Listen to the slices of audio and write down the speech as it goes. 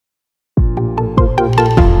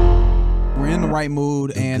right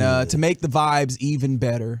mood and to make the vibes even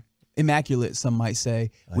better, immaculate, some might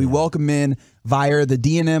say, we welcome in via the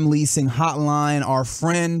D&M Leasing Hotline our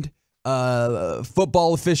friend,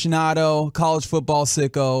 football aficionado, college football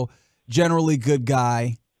sicko, generally good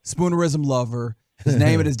guy, Spoonerism lover. His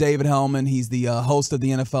name is David Helman. He's the host of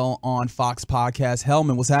the NFL on Fox podcast.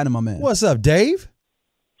 Helman, what's happening, my man? What's up, Dave?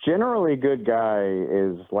 Generally good guy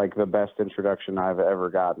is like the best introduction I've ever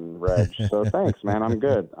gotten, Reg. So thanks, man. I'm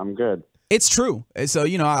good. It's true. So,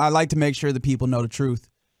 I like to make sure that people know the truth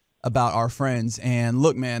about our friends. And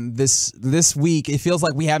look, man, this week, it feels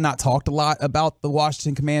like we have not talked a lot about the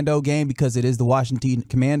Washington Commando game because it is the Washington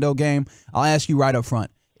Commando game. I'll ask you right up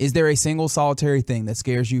front. Is there a single solitary thing that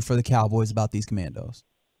scares you for the Cowboys about these Commandos?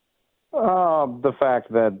 The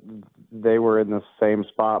fact that they were in the same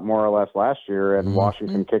spot more or less last year and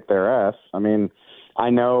Washington kicked their ass. I mean, I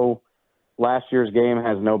know last year's game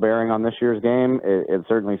has no bearing on this year's game. It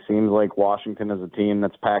certainly seems like Washington is a team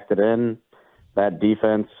that's packed it in. That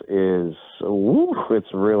defense is,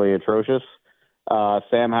 it's really atrocious.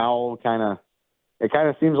 Sam Howell it kind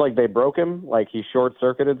of seems like they broke him, like he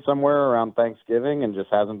short-circuited somewhere around Thanksgiving and just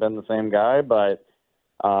hasn't been the same guy. But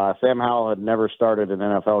Sam Howell had never started an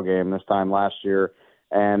NFL game this time last year.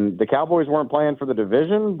 And the Cowboys weren't playing for the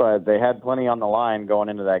division, but they had plenty on the line going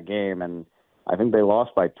into that game. And I think they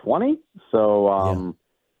lost by 20. So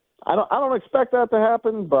I don't expect that to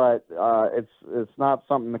happen, but it's not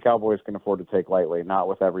something the Cowboys can afford to take lightly, not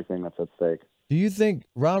with everything that's at stake. Do you think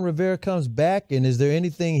Ron Rivera comes back, and is there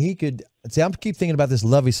anything he could – see, I keep thinking about this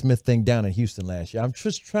Lovie Smith thing down in Houston last year. I'm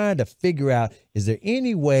just trying to figure out, is there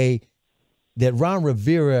any way that Ron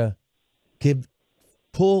Rivera could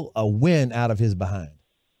pull a win out of his behind?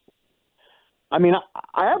 I mean,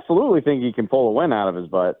 I absolutely think he can pull a win out of his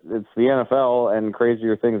butt. It's the NFL, and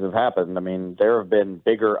crazier things have happened. I mean, there have been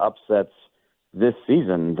bigger upsets this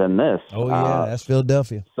season than this. Oh, yeah, that's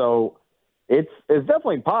Philadelphia. So it's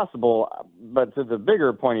definitely possible, but to the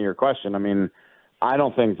bigger point of your question, I mean, I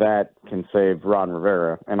don't think that can save Ron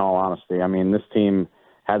Rivera, in all honesty. I mean, this team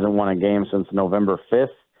hasn't won a game since November 5th,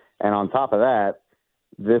 and on top of that,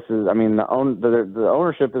 the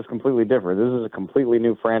ownership is completely different. This is a completely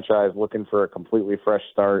new franchise looking for a completely fresh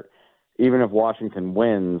start. Even if Washington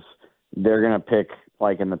wins, they're going to pick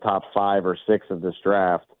like in the top 5 or 6 of this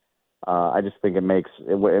draft. I just think it makes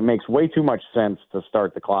way too much sense to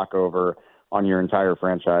start the clock over on your entire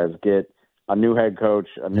franchise. Get a new head coach,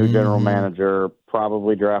 a new general manager,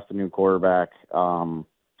 probably draft a new quarterback. So,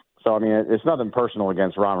 I mean, it's nothing personal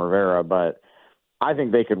against Ron Rivera, but I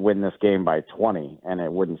think they could win this game by 20, and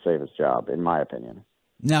it wouldn't save his job, in my opinion.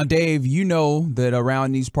 Now, Dave, you know that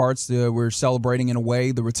around these parts, we're celebrating in a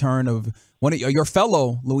way the return of one of your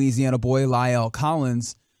fellow Louisiana boy, Lyle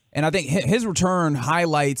Collins. And I think his return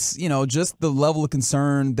highlights, just the level of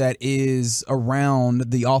concern that is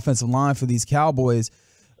around the offensive line for these Cowboys.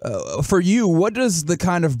 For you, what does the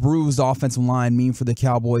kind of bruised offensive line mean for the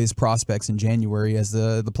Cowboys' prospects in January as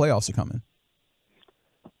the playoffs are coming?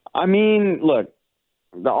 I mean, look,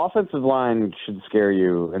 the offensive line should scare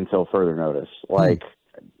you until further notice. Like,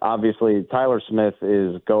 obviously, Tyler Smith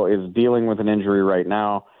is dealing with an injury right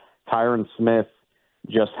now. Tyron Smith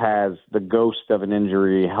just has the ghost of an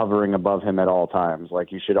injury hovering above him at all times.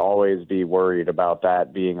 Like, you should always be worried about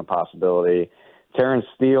that being a possibility. Terrence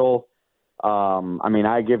Steele,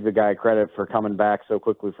 I give the guy credit for coming back so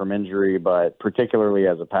quickly from injury, but particularly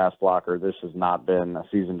as a pass blocker, this has not been a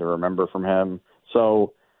season to remember from him.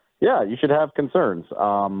 So, yeah, you should have concerns.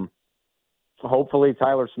 Hopefully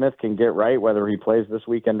Tyler Smith can get right, whether he plays this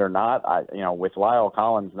weekend or not. With Lyle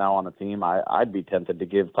Collins now on the team, I'd be tempted to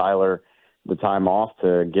give Tyler the time off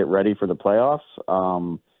to get ready for the playoffs.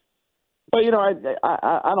 But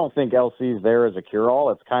I don't think LC's there as a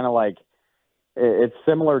cure-all. It's kind of like it's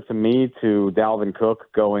similar to me to Dalvin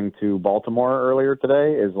Cook going to Baltimore earlier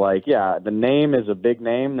today. Is like, yeah, the name is a big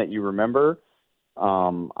name that you remember.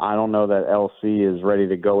 I don't know that LC is ready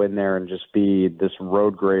to go in there and just be this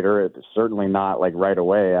road grader. It's certainly not like right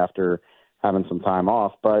away after having some time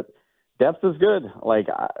off, but depth is good. Like,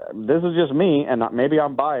 this is just me, and maybe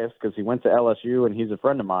I'm biased because he went to LSU and he's a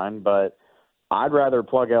friend of mine, but I'd rather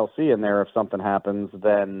plug LC in there if something happens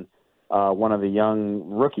than one of the young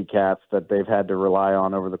rookie cats that they've had to rely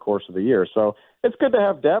on over the course of the year. So it's good to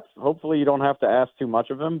have depth. Hopefully you don't have to ask too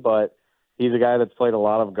much of him, but he's a guy that's played a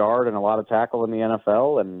lot of guard and a lot of tackle in the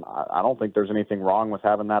NFL, and I don't think there's anything wrong with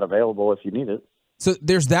having that available if you need it. So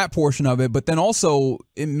there's that portion of it, but then also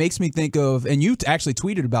it makes me think of, and you actually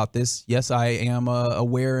tweeted about this. Yes, I am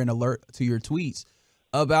aware and alert to your tweets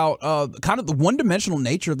about kind of the one-dimensional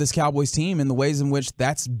nature of this Cowboys team and the ways in which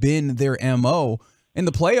that's been their MO. in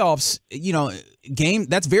the playoffs,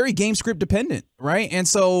 that's very game script dependent, right? And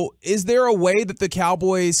so is there a way that the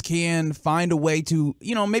Cowboys can find a way to,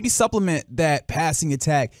 maybe supplement that passing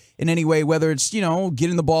attack in any way, whether it's,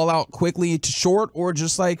 getting the ball out quickly to short or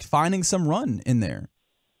just like finding some run in there?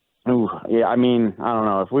 Ooh, yeah, I mean, I don't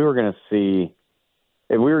know. If we were going to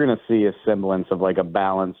see a semblance of like a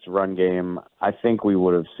balanced run game, I think we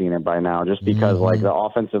would have seen it by now, just because like the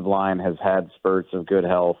offensive line has had spurts of good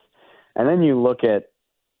health. And then you look at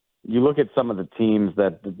some of the teams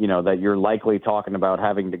that that you're likely talking about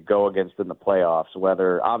having to go against in the playoffs.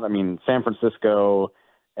 Whether San Francisco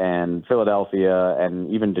and Philadelphia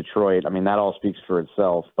and even Detroit. I mean, that all speaks for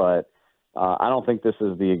itself. But I don't think this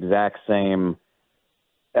is the exact same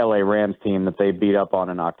LA Rams team that they beat up on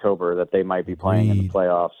in October that they might be playing in the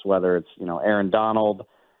playoffs. Whether it's Aaron Donald.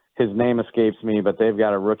 His name escapes me, but they've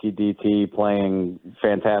got a rookie DT playing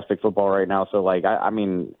fantastic football right now. So like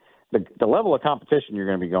the level of competition you're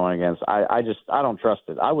going to be going against, I don't trust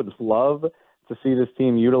it. I would love to see this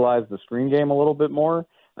team utilize the screen game a little bit more.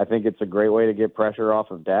 I think it's a great way to get pressure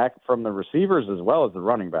off of Dak from the receivers as well as the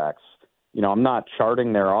running backs. I'm not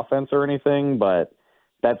charting their offense or anything, but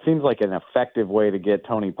that seems like an effective way to get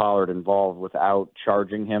Tony Pollard involved without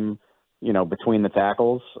charging him, between the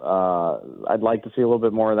tackles. I'd like to see a little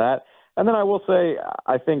bit more of that. And then I will say,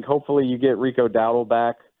 I think hopefully you get Rico Dowdle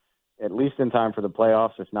back at least in time for the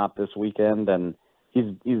playoffs, if not this weekend. And he's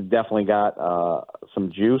definitely got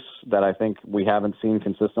some juice that I think we haven't seen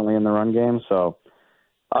consistently in the run game. So,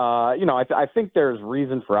 I think there's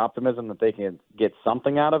reason for optimism that they can get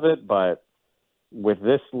something out of it. But with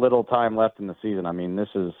this little time left in the season, I mean, this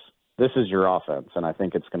is your offense, and I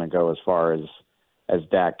think it's going to go as far as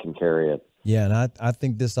Dak can carry it. Yeah, and I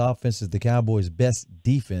think this offense is the Cowboys' best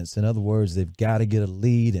defense. In other words, they've got to get a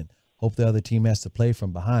lead and hope the other team has to play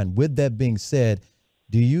from behind. With that being said,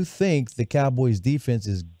 do you think the Cowboys' defense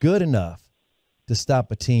is good enough to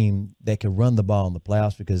stop a team that can run the ball in the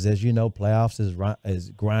playoffs? Because, as you know, playoffs is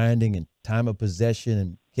grinding and time of possession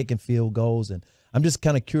and kicking field goals. And I'm just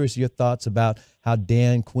kind of curious your thoughts about how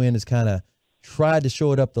Dan Quinn has kind of tried to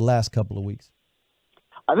show it up the last couple of weeks.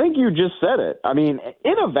 I think you just said it. I mean,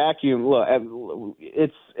 in a vacuum, look,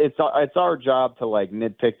 it's our job to like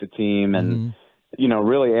nitpick the team and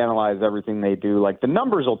really analyze everything they do. Like the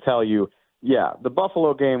numbers will tell you, yeah, the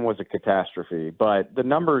Buffalo game was a catastrophe, but the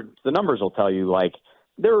numbers will tell you like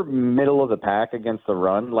they're middle of the pack against the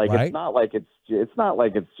run. Like right. It's not like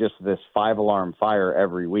it's just this 5-alarm fire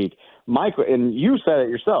every week. Mike, and you said it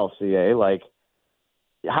yourself, CA, like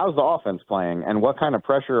how's the offense playing and what kind of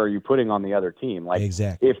pressure are you putting on the other team? Like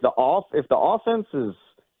exactly. If the offense is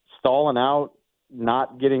stalling out,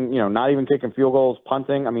 not getting, not even kicking field goals,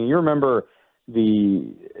 punting. I mean, you remember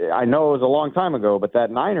I know it was a long time ago, but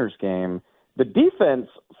that Niners game, the defense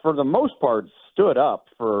for the most part stood up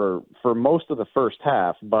for most of the first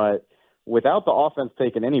half, but without the offense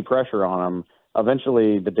taking any pressure on them,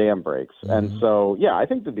 eventually the dam breaks. And so, yeah, I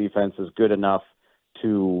think the defense is good enough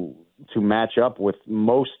to match up with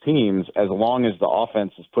most teams as long as the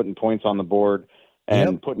offense is putting points on the board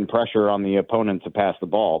and putting pressure on the opponent to pass the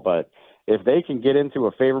ball. But if they can get into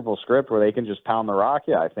a favorable script where they can just pound the rock,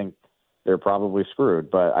 yeah, I think they're probably screwed.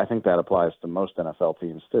 But I think that applies to most NFL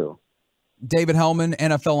teams too. David Helman,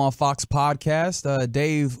 NFL on Fox podcast.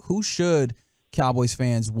 Dave, who should Cowboys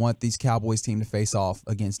fans want these Cowboys team to face off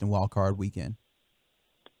against in Wild Card Weekend?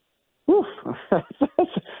 Oof.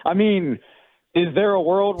 I mean, is there a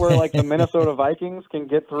world where like the Minnesota Vikings can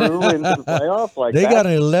get through into the playoffs? Like they got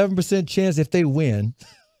an 11% chance if they win.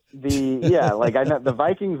 I know the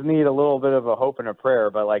Vikings need a little bit of a hope and a prayer,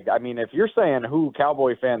 but like I mean, if you're saying who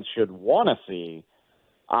Cowboy fans should want to see,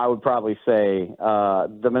 I would probably say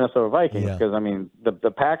the Minnesota Vikings because I mean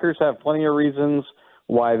the Packers have plenty of reasons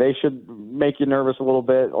why they should make you nervous a little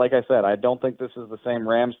bit. Like I said, I don't think this is the same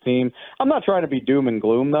Rams team. I'm not trying to be doom and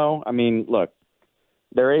gloom though. I mean, look.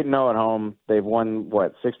 They're 8-0 at home. They've won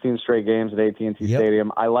 16 straight games at AT&T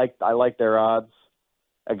Stadium. I like their odds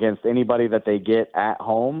against anybody that they get at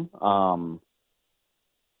home.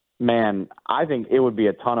 Man, I think it would be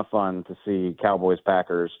a ton of fun to see Cowboys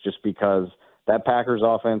Packers just because that Packers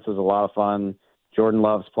offense is a lot of fun. Jordan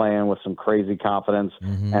Love's playing with some crazy confidence,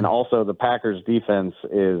 and also the Packers defense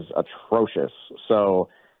is atrocious. So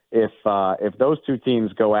if those two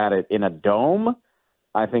teams go at it in a dome,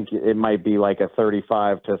 I think it might be like a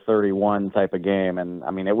 35-31 type of game. And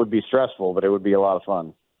I mean, it would be stressful, but it would be a lot of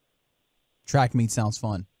fun. Track meet sounds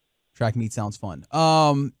fun.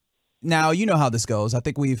 Now, you know how this goes. I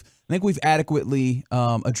think we've adequately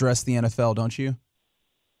addressed the NFL, don't you?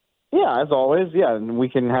 Yeah, as always. Yeah, and we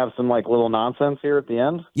can have some like little nonsense here at the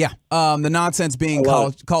end. Yeah, the nonsense being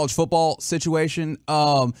college football situation.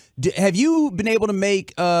 Have you been able to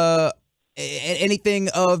make anything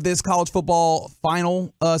of this college football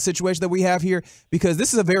final situation that we have here? Because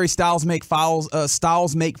this is a very styles make fights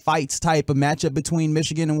type of matchup between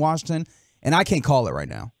Michigan and Washington, and I can't call it right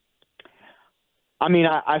now. I mean,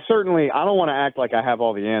 I certainly I don't want to act like I have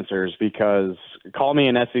all the answers, because call me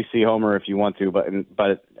an SEC homer if you want to,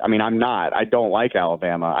 but I mean, I'm not. I don't like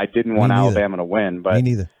Alabama. I didn't want Alabama to win, but me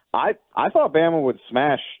neither. I thought Bama would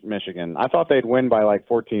smash Michigan. I thought they'd win by like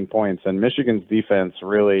 14 points, and Michigan's defense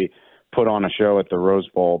really put on a show at the Rose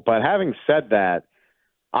Bowl. But having said that,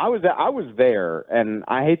 I was there, and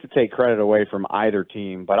I hate to take credit away from either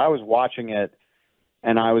team, but I was watching it.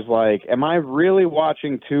 And I was like, am I really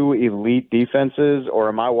watching two elite defenses, or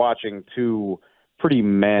am I watching two pretty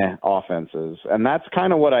meh offenses? And that's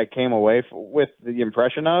kind of what I came away with the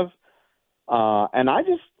impression of. And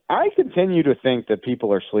I continue to think that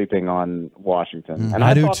people are sleeping on Washington. And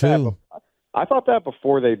I do too. I thought that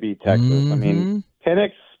before they beat Texas. I mean,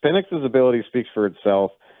 Penix's ability speaks for itself.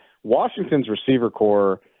 Washington's receiver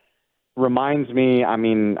core reminds me, I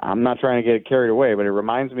mean, I'm not trying to get carried away, but it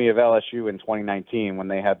reminds me of LSU in 2019 when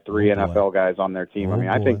they had three NFL guys on their team.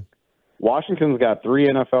 I think Washington's got three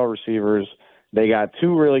NFL receivers. They got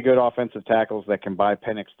two really good offensive tackles that can buy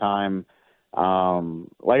Penix time.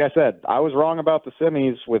 Like I said, I was wrong about the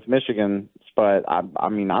semis with Michigan, but I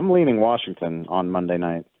mean, I'm leaning Washington on Monday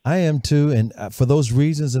night. I am too, and for those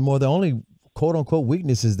reasons and more, the only quote-unquote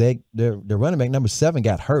weakness is their running back number 7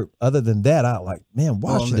 got hurt. Other than that, I like, man,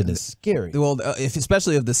 Washington is scary. Well,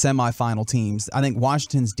 especially of the semifinal teams, I think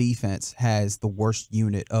Washington's defense has the worst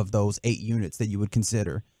unit of those 8 units that you would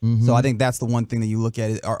consider. So I think that's the one thing that you look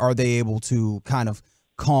at. Are they able to kind of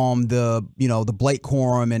calm the Blake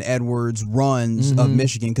Corum and Edwards runs of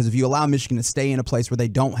Michigan? Because if you allow Michigan to stay in a place where they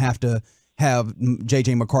don't have to have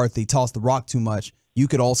J.J. McCarthy toss the rock too much, you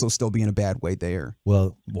could also still be in a bad way there.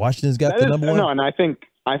 Well, Washington's got the number one. No, and I think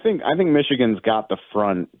Michigan's got the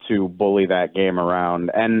front to bully that game around,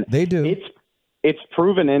 and they do. It's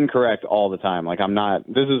proven incorrect all the time. Like,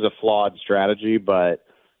 this is a flawed strategy, but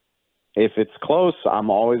if it's close, I'm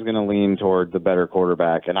always going to lean toward the better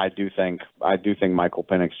quarterback, and I do think Michael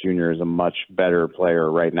Penix Jr. is a much better player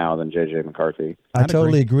right now than J.J. McCarthy. I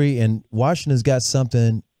totally agree, and Washington's got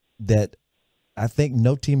something that I think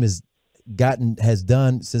no team has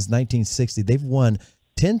done since 1960. They've won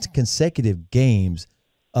 10 consecutive games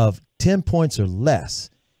of 10 points or less.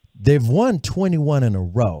 They've won 21 in a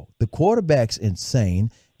row. The quarterback's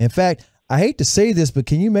insane. In fact, I hate to say this, but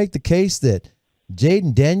can you make the case that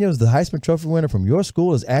Jaden Daniels, the Heisman Trophy winner from your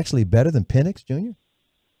school, is actually better than Penix Jr.?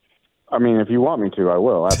 I mean, if you want me to, I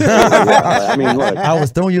will. Absolutely. Yeah. I mean, look, I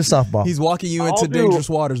was throwing you a softball. He's walking you into dangerous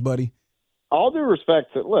waters, buddy. All due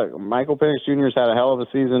respect to, look, Michael Penix Jr.'s had a hell of a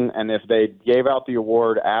season, and if they gave out the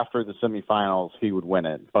award after the semifinals, he would win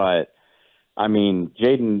it. But, I mean,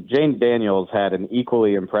 Jaden Daniels had an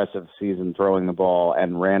equally impressive season throwing the ball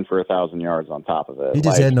and ran for 1,000 yards on top of it. He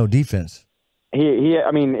just had no defense.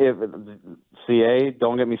 I mean, if CA,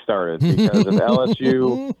 don't get me started, because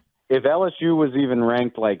if LSU was even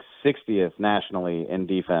ranked like 60th nationally in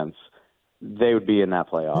defense, they would be in that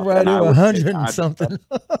playoff. Right, 100 and something.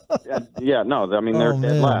 Yeah, no, I mean, they're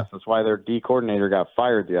dead last. That's why their D coordinator got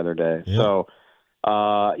fired the other day. Yeah. So,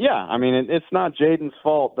 yeah, I mean, it's not Jaden's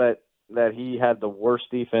fault that he had the worst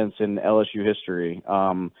defense in LSU history.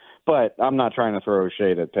 But I'm not trying to throw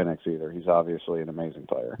shade at Penix either. He's obviously an amazing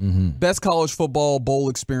player. Best college football bowl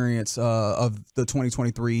experience of the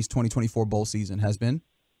 2023's 2024 bowl season has been?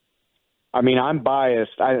 I mean, I'm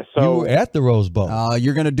biased. You were at the Rose Bowl.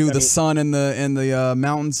 You're gonna do the sun in the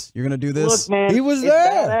mountains. You're gonna do this. Look, man, he was there.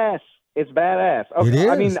 Badass. It's badass. Okay, it is.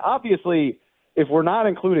 I mean, obviously, if we're not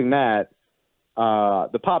including that,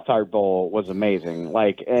 the Pop-Tart Bowl was amazing.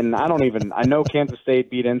 Like, and I know Kansas State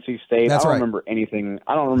beat NC State. That's I don't right. remember anything.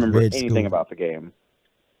 I don't remember anything about the game.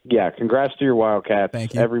 Yeah, congrats to your Wildcats.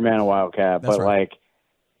 Thank you. Every man a Wildcat. That's but right. like,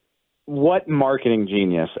 what marketing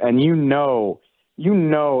genius! And you know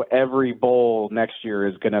every bowl next year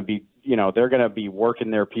is going to be, they're going to be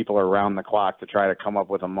working their people around the clock to try to come up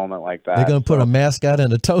with a moment like that. They're going to put a mascot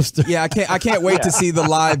in a toaster. Yeah, I can't wait to see the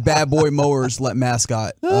live Bad Boy Mowers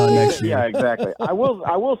mascot next year. Yeah, exactly. I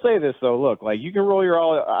will say this though. Look, like, you can roll your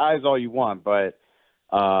eyes all you want, but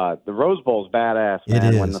the Rose Bowl's badass, man.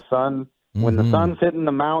 It is. When the sun's hitting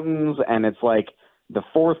the mountains and it's like the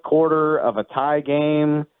fourth quarter of a tie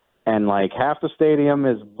game, and like half the stadium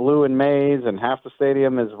is blue and maize and half the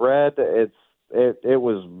stadium is red. it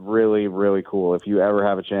was really, really cool. If you ever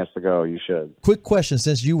have a chance to go, you should. Quick question,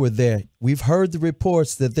 since you were there. We've heard the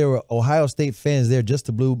reports that there were Ohio State fans there just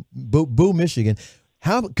to boo Michigan.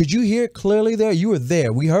 How could you hear it clearly there? You were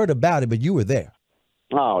there. We heard about it, but you were there.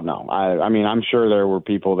 Oh, no. I mean, I'm sure there were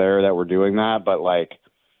people there that were doing that, but, like,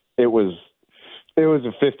 it was a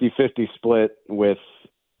 50-50 split with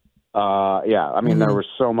I mean, there was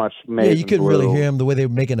so much made. Yeah, you couldn't really hear them the way they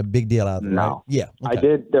were making a big deal out of it. No. Right? Yeah. Okay. I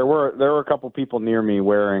did. There were a couple people near me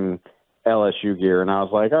wearing LSU gear, and I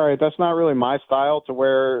was like, all right, that's not really my style to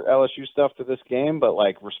wear LSU stuff to this game, but,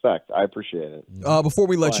 like, respect. I appreciate it. Before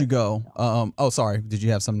we let you go, sorry, did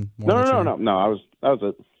you have some more? No, that was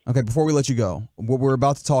it. Okay, before we let you go, what we're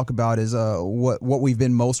about to talk about is what we've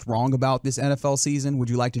been most wrong about this NFL season. Would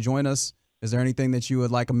you like to join us? Is there anything that you would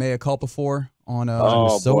like a mea culpa for on?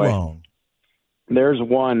 So boy. wrong. There's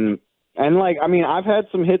one, and, like, I mean, I've had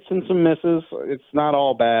some hits and some misses. It's not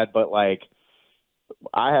all bad, but, like,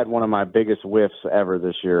 I had one of my biggest whiffs ever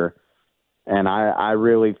this year, and I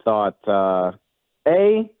really thought,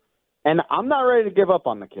 and I'm not ready to give up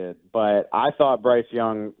on the kid, but I thought Bryce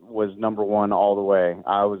Young was number one all the way.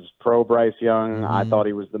 I was pro Bryce Young. Mm-hmm. I thought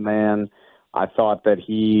he was the man. I thought that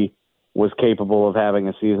he was capable of having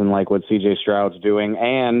a season like what C.J. Stroud's doing,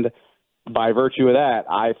 and by virtue of that,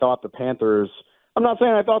 I thought the Panthers – I'm not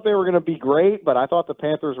saying I thought they were going to be great, but I thought the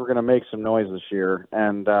Panthers were going to make some noise this year,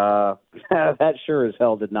 and that sure as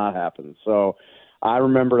hell did not happen. So I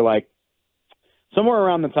remember, like, somewhere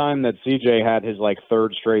around the time that CJ had his, like,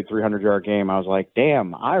 third straight 300-yard game, I was like,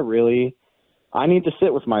 damn, I need to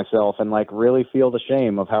sit with myself and, like, really feel the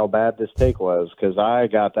shame of how bad this take was, because I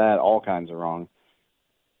got that all kinds of wrong.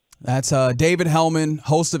 That's David Helman,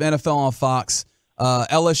 host of NFL on Fox.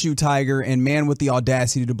 LSU Tiger, and man with the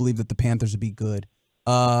audacity to believe that the Panthers would be good.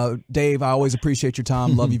 Dave, I always appreciate your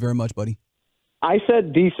time. Love you very much, buddy. I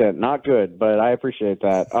said decent, not good, but I appreciate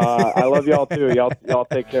that. I love y'all too. Y'all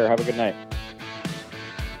take care. Have a good night.